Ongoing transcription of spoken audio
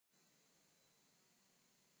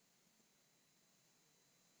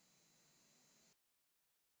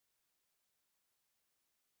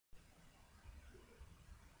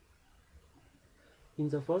In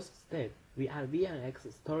the first step, we add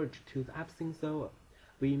VNX storage to the AppSync server.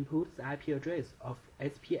 We input the IP address of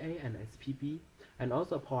SPA and SPB, and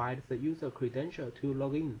also provide the user credential to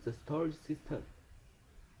log in the storage system.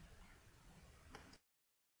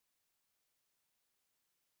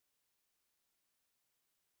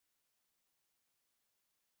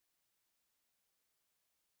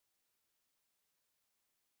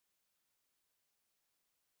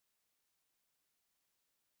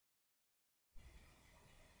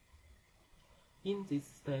 In this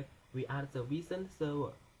step, we add the vSend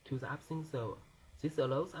server to the AppSync server. This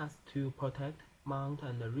allows us to protect, mount,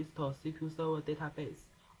 and restore SQL Server database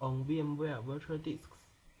on VMware virtual disks.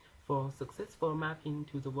 For successful mapping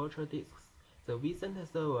to the virtual disks, the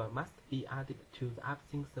vSend server must be added to the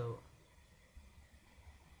AppSync server.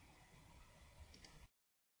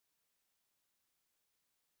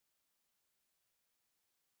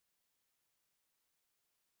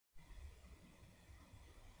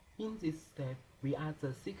 In this step, we add the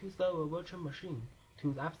SQL Server virtual machine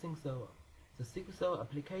to the AppSync server. The SQL Server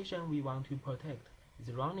application we want to protect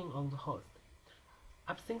is running on the host.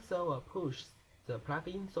 AppSync server pushes the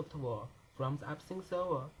plugin software from the AppSync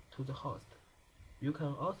server to the host. You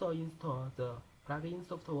can also install the plugin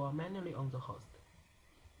software manually on the host.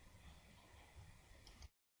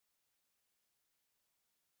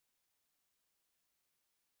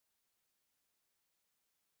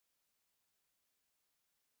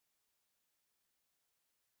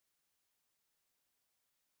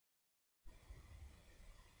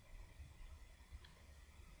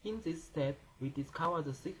 In this step, we discover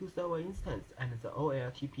the SQL Server instance and the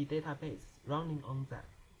OLTP database running on them.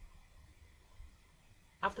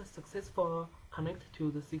 After successful connect to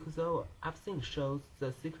the SQL Server, AppSync shows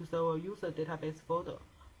the SQL Server user database folder,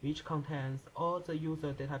 which contains all the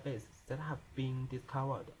user databases that have been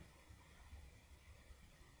discovered.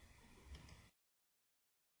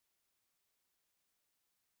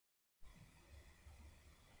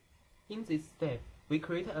 In this step, we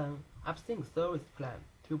create an AppSync service plan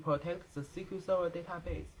to protect the SQL Server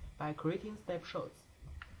database by creating snapshots.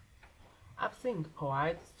 AppSync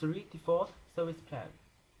provides 3 default service plans,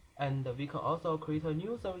 and we can also create a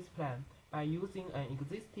new service plan by using an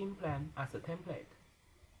existing plan as a template.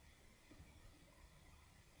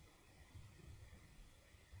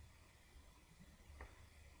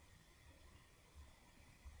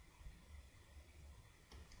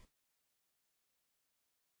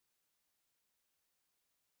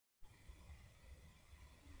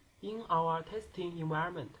 In our testing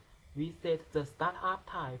environment, we set the startup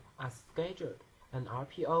type as scheduled and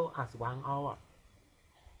RPO as 1 hour.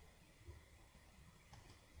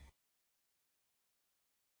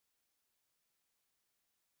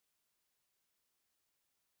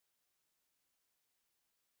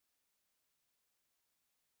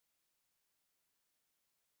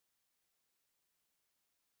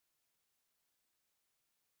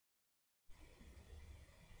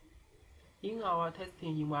 In our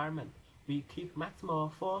testing environment, we keep maximum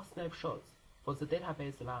 4 snapshots for the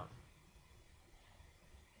database line.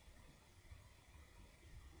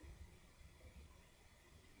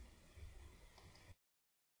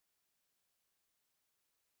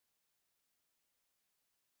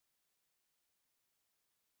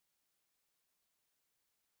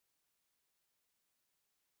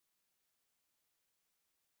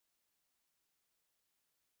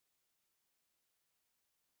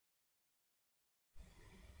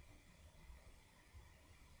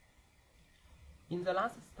 In the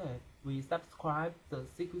last step, we subscribe the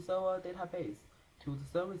SQL Server database to the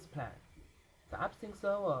service plan. The AppSync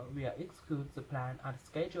server will execute the plan at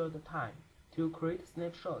scheduled time to create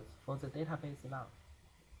snapshots for the database line.